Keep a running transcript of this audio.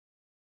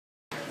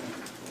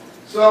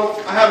So,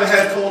 I have a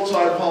head cold, so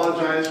I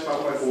apologize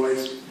about my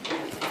voice. A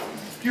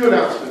few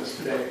announcements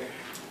today.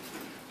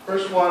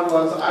 First one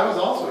was, I was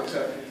also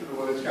accepted to the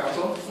Women's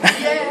Council.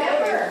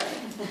 Yeah.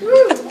 It's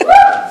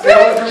the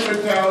only group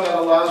in town that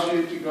allows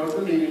you to go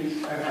to the meetings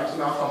and have some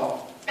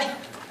alcohol. Which is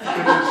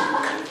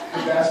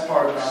the best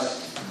part about it.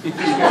 Just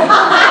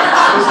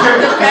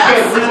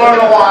kidding. We learn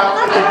a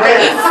lot.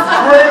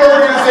 Great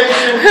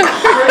organization.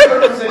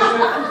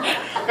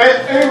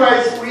 But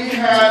anyways, we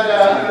had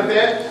an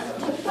event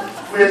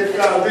with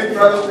Big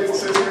Brothers, Big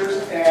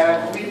Sisters,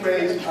 and we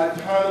raised a ton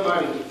of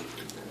money.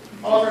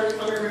 Oh, let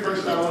me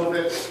reverse that a little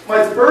bit. My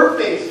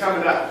birthday's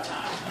coming up.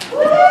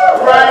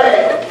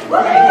 Friday.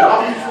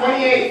 I'll be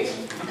 28.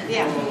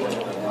 Yeah.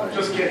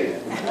 Just kidding.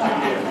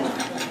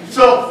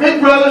 So,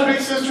 Big Brothers,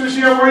 Big Sisters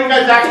here. Where are you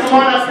guys at?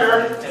 Come on up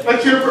here.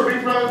 Let's hear for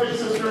Big Brothers, Big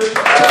Sisters.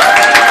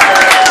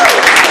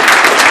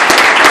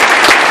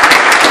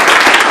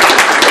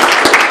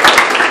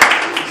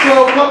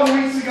 So, a couple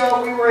weeks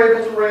ago, we were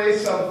able to raise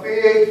some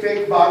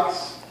big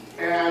bucks.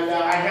 And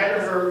I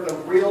handed her the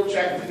real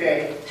check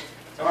today.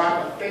 So I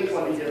have a fake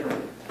one to give her.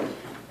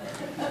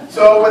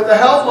 So, with the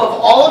help of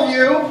all of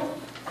you,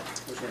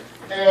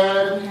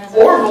 and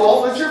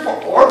Orville, let's hear for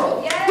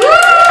Orville.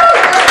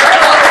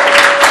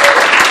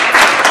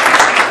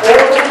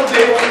 Orville was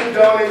able to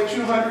donate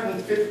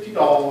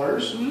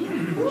 $250,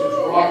 which is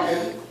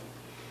rocking.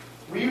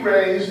 We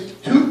raised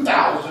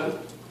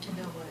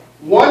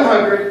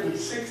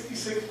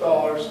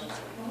 $2,166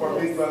 for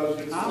Big Brothers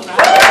Big Sisters.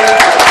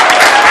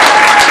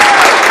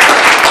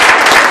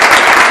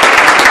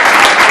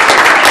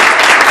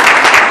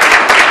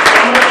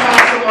 I'm going to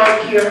pass the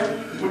mic here.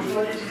 Which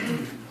one did you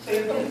say?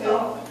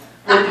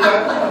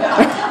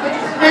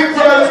 Big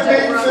Brothers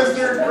Big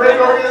Sisters, great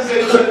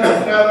organization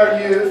helping out our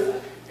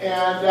youth.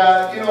 And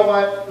you know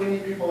what? We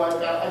need people like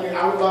that. I mean,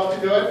 I would love to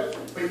do it,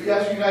 but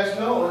as you guys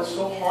know, it's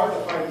so hard to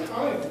find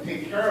time to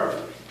take care of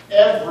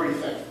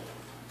everything.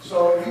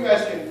 So if you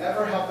guys can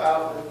ever help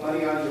out with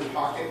money out of your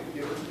pocket and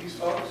give it to these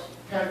folks,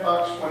 $10,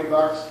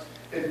 $20,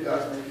 it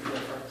does make a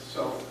difference.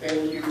 So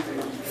thank you.